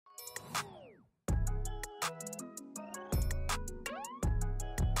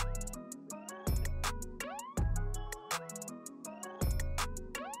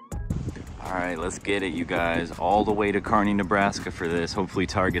All right, let's get it, you guys. All the way to Kearney, Nebraska for this. Hopefully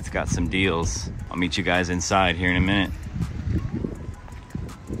Target's got some deals. I'll meet you guys inside here in a minute.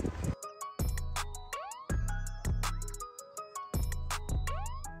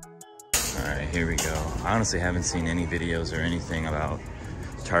 All right, here we go. I honestly haven't seen any videos or anything about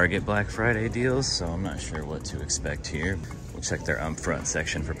Target Black Friday deals, so I'm not sure what to expect here. We'll check their front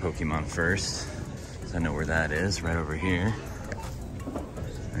section for Pokemon first. So I know where that is, right over here.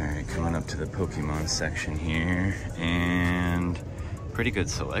 All right, coming up to the Pokemon section here, and pretty good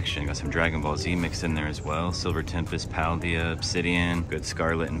selection. Got some Dragon Ball Z mixed in there as well. Silver Tempest, Paldea, Obsidian, good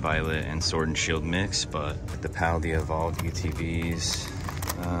Scarlet and Violet, and Sword and Shield mix, but the Paldea Evolved ETBs.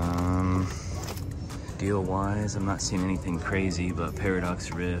 Deal-wise, I'm not seeing anything crazy, but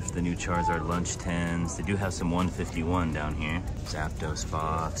Paradox Rift, the new Charizard Lunch 10s. They do have some 151 down here. Zapdos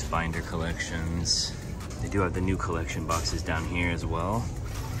box, Binder collections. They do have the new collection boxes down here as well.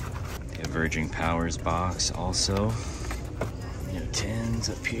 The Emerging Powers box also. You know,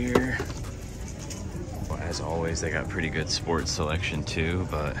 10s up here. Well, as always, they got pretty good sports selection too,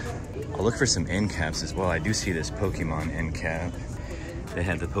 but I'll look for some end caps as well. I do see this Pokemon end cap. They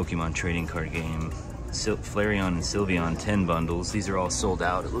had the Pokemon trading card game. Flareon and Sylveon 10 bundles. These are all sold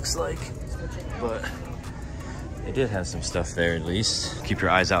out, it looks like, but they did have some stuff there at least. Keep your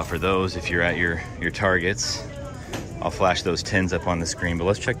eyes out for those if you're at your Targets. I'll flash those 10s up on the screen, but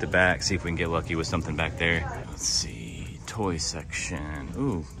let's check the back, see if we can get lucky with something back there. Let's see, toy section.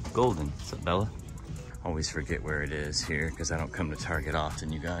 Ooh, golden. What's up, Bella? Always forget where it is here because I don't come to Target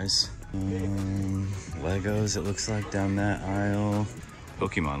often, you guys. Legos, it looks like, down that aisle.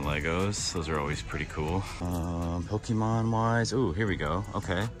 Pokemon Legos, those are always pretty cool. Pokemon wise, ooh, here we go,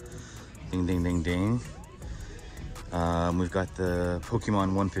 okay. Ding, ding, ding, ding. We've got the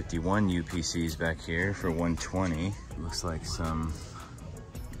Pokemon 151 UPCs back here for 120. Looks like some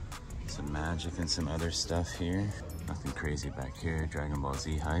magic and some other stuff here. Nothing crazy back here, Dragon Ball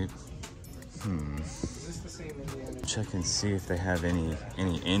Z hype. Check and see if they have any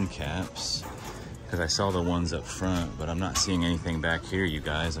end caps. Because I saw the ones up front, but I'm not seeing anything back here, you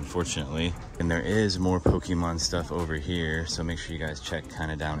guys, unfortunately. And there is more Pokemon stuff over here, so make sure you guys check kind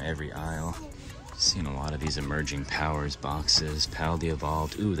of down every aisle. Seeing a lot of these Emerging Powers boxes. Paldea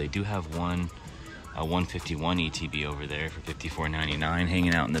Evolved. Ooh, they do have a 151 ETB over there for $54.99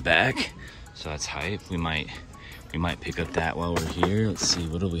 hanging out in the back. So that's hype. We might pick up that while we're here. Let's see,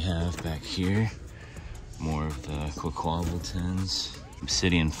 what do we have back here? More of the Quaquaval 10s.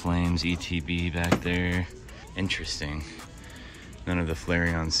 Obsidian Flames ETB back there. Interesting. None of the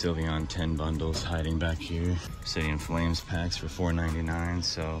Flareon Sylveon 10 bundles hiding back here. Obsidian Flames packs for $4.99.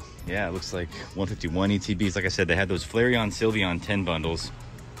 So yeah, it looks like 151 ETBs. Like I said, they had those Flareon Sylveon 10 bundles,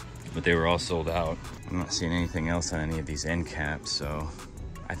 but they were all sold out. I'm not seeing anything else on any of these end caps, so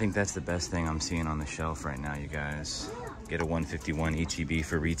I think that's the best thing I'm seeing on the shelf right now, you guys. Get a 151 ETB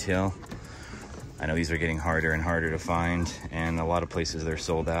for retail. I know these are getting harder and harder to find, and a lot of places they're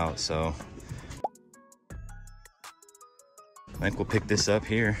sold out, so I think we'll pick this up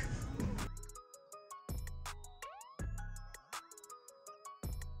here.